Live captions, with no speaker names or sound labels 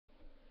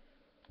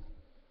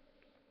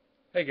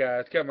Hey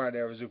guys, Kevin right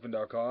there with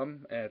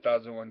XUFN.com and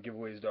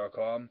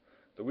 1001giveaways.com.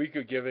 The week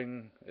of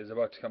giving is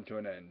about to come to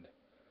an end.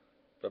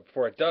 But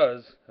before it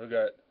does, I've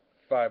got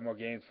 5 more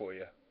games for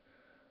you.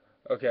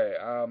 Okay,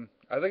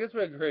 I think it's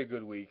been a very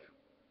good week.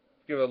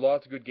 Given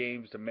lots of good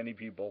games to many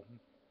people.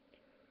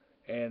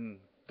 And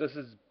this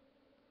is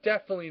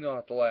definitely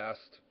not the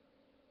last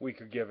week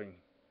of giving.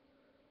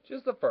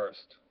 Just the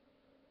first.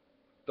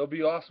 There'll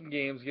be awesome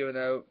games given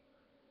out.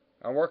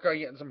 I'm working on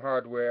getting some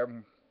hardware,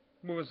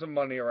 moving some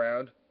money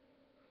around.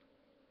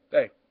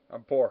 Hey,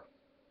 I'm poor.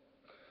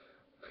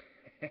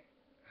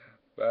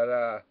 But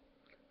I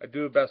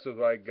do the best with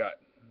what I got.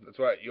 That's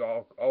what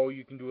all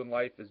you can do in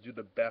life is do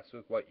the best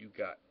with what you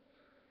got.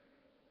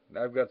 And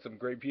I've got some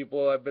great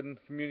people I've been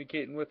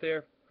communicating with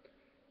here,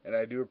 and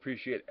I do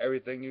appreciate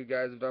everything you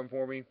guys have done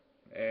for me.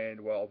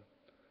 And well,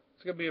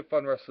 it's gonna be a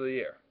fun rest of the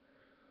year.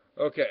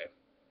 Okay,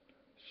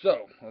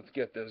 so let's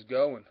get this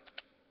going.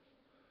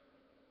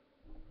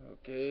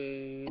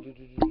 Okay,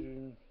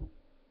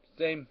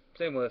 same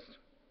list.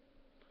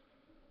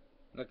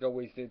 Not gonna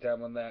waste any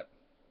time on that.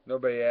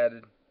 Nobody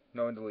added,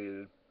 no one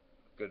deleted.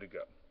 Good to go.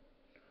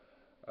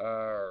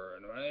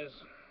 Alright,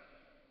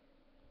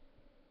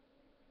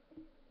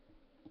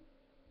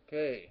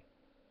 okay.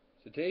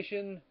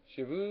 Citation,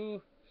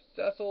 Shavu,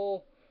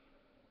 Cecil,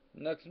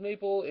 Nux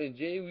Maple, and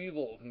Jay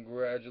Weevil.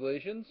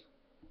 Congratulations.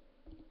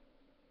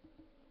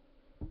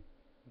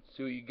 Let's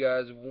see what you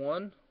guys have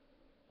won.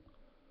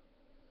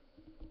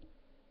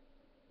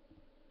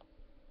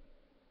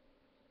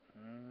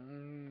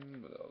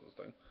 What else is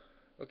this thing?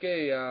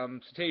 Okay,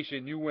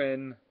 Citation, you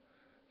win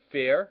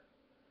F.E.A.R.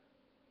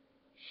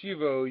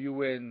 Shivo, you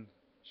win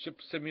Ship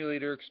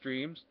Simulator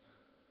Extremes.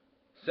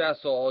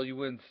 Cecil, you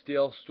win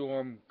Stale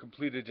Storm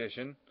Complete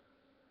Edition.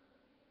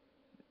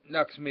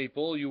 Nux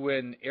Maple, you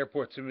win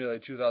Airport Simulator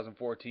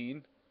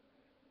 2014.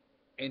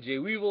 And Jay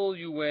Weevil,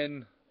 you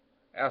win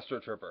Astro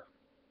Tripper.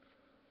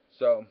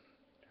 So,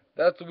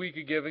 that's the week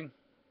of giving.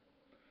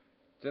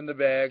 It's in the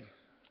bag.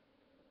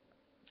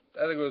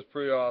 I think it was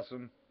pretty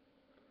awesome.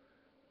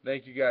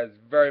 Thank you guys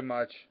very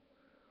much.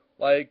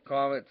 Like,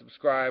 comment,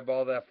 subscribe,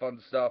 all that fun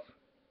stuff.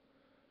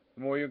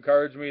 The more you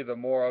encourage me, the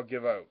more I'll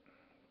give out.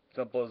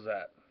 Simple as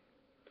that.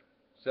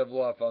 Just have a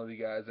lot of fun with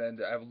you guys.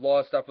 And I have a lot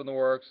of stuff in the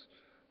works.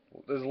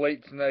 It was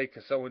late tonight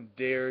because someone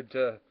dared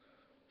to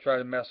try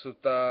to mess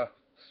with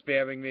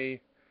spamming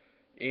me.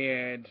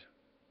 And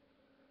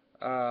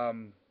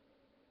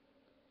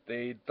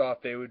they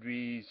thought they would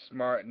be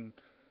smart. And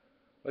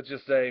let's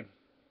just say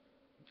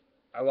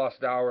I lost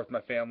an hour with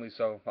my family,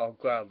 so I'll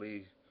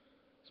gladly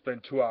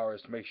spend 2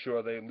 hours to make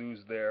sure they lose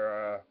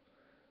their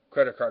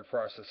credit card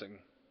processing.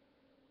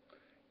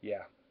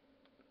 Yeah.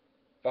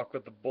 Fuck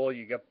with the bull,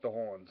 you get the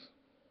horns.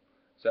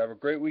 So have a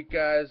great week,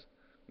 guys.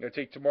 I'm going to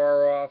take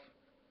tomorrow off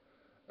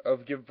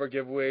for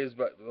giveaways,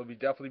 but there'll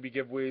definitely be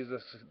giveaways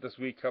this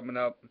week coming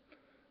up.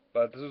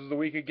 But this is the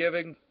week of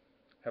giving.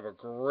 Have a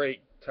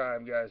great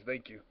time, guys.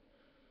 Thank you.